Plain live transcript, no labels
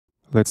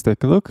Let's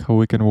take a look how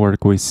we can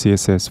work with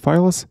CSS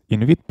files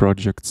in Vite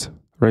projects.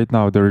 Right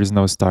now there is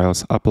no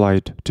styles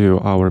applied to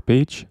our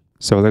page,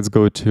 so let's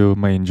go to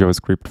main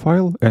JavaScript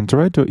file and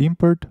try to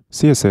import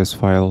CSS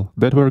file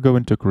that we're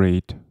going to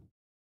create.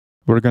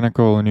 We're gonna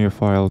call a new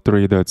file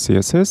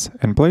tree.css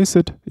and place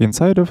it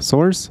inside of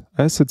source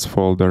assets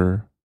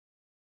folder.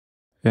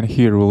 And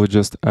here we'll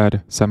just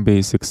add some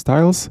basic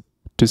styles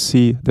to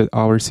see that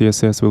our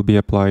CSS will be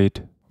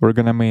applied. We're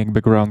gonna make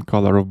background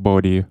color of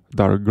body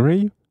dark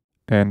gray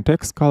and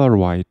text color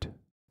white.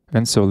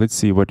 And so let's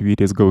see what Vite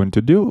is going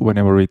to do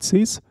whenever it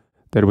sees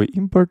that we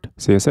import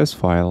CSS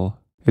file.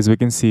 As we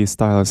can see,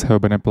 styles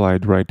have been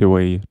applied right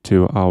away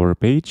to our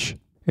page.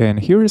 And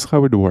here is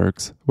how it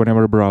works.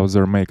 Whenever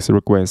browser makes a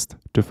request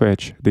to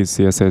fetch this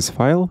CSS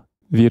file,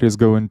 Vite is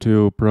going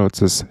to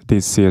process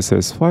this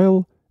CSS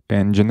file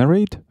and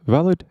generate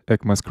valid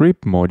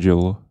ECMAScript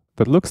module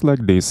that looks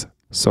like this.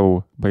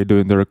 So by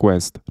doing the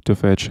request to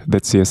fetch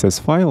that CSS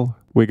file,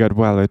 we got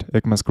valid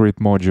ECMAScript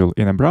module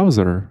in a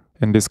browser,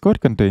 and this code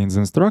contains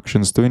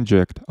instructions to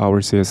inject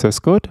our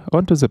CSS code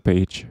onto the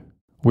page.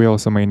 We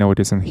also may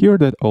notice in here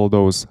that all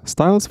those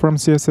styles from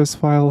CSS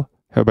file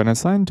have been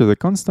assigned to the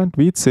constant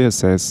Vite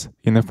CSS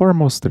in the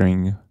form of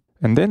string.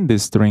 And then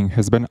this string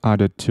has been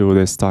added to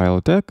the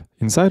style tag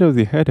inside of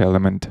the head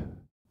element.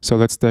 So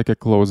let's take a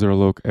closer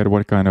look at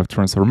what kind of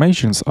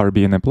transformations are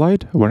being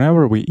applied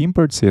whenever we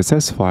import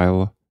CSS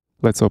file.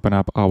 Let's open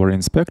up our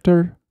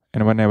inspector,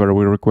 and whenever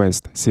we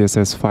request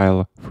CSS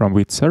file from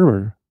Vite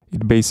server,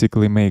 it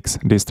basically makes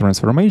this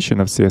transformation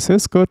of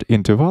CSS code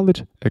into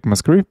valid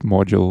ECMAScript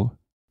module.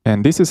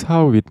 And this is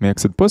how Vite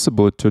makes it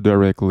possible to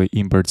directly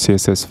import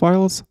CSS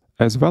files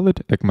as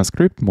valid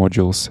ECMAScript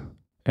modules.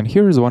 And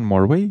here is one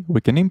more way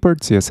we can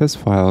import CSS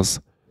files.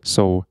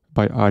 So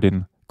by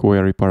adding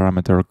query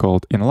parameter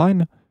called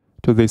inline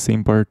to this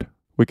import,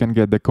 we can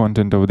get the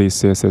content of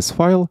this CSS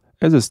file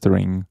as a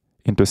string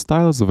into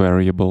styles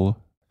variable.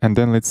 And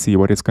then let's see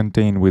what is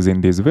contained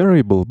within this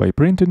variable by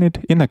printing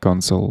it in a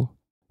console.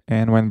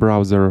 And when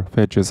browser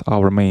fetches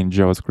our main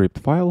JavaScript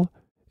file,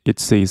 it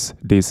sees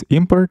this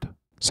import,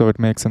 so it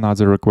makes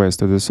another request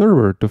to the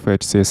server to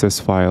fetch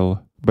CSS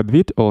file. But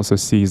Vite also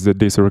sees that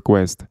this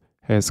request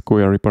has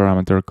query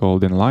parameter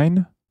called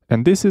inline,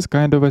 and this is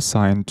kind of a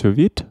sign to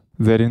Vite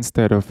that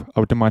instead of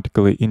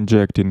automatically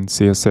injecting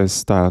CSS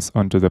styles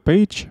onto the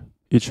page,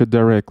 it should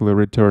directly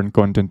return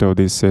content of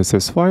this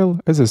CSS file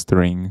as a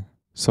string.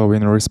 So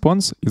in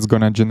response, it's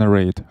gonna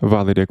generate a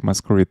valid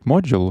ECMAScript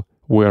module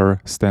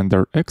where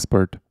standard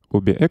export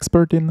will be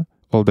exporting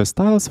all the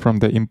styles from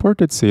the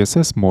imported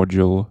CSS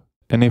module.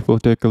 And if we'll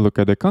take a look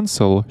at the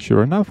console,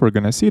 sure enough, we're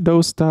gonna see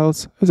those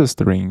styles as a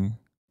string.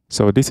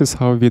 So this is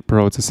how Vite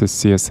processes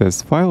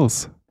CSS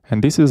files,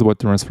 and this is what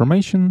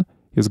transformation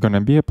is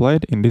gonna be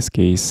applied in this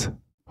case.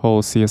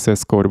 Whole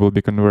CSS code will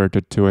be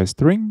converted to a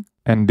string,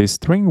 and this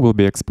string will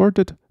be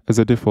exported as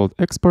a default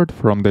export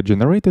from the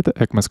generated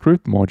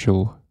ECMAScript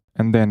module.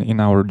 And then in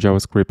our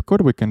JavaScript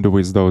code we can do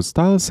with those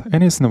styles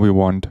anything we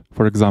want.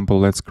 For example,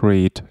 let's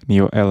create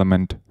new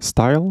element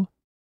style.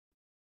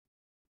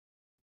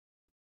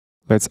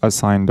 Let's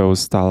assign those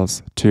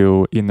styles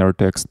to inner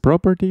text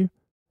property,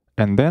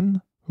 and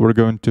then we're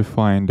going to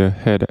find the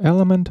head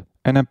element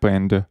and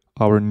append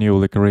our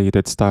newly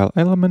created style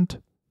element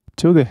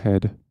to the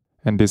head.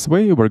 And this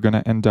way we're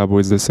gonna end up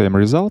with the same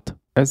result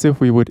as if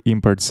we would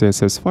import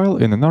CSS file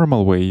in a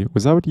normal way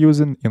without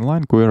using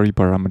inline query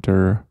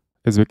parameter.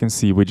 As we can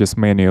see, we just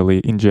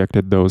manually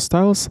injected those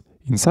styles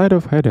inside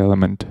of head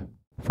element.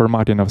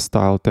 Formatting of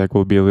style tag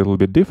will be a little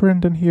bit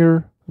different in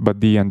here,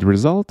 but the end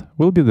result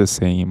will be the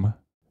same.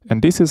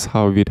 And this is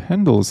how Vite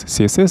handles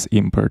CSS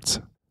imports.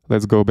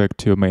 Let's go back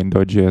to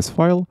main.js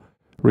file,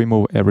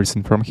 remove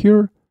everything from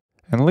here,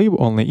 and leave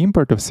only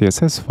import of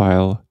CSS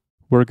file.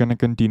 We're gonna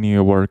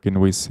continue working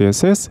with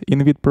CSS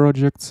in Vite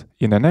projects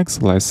in the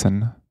next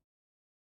lesson.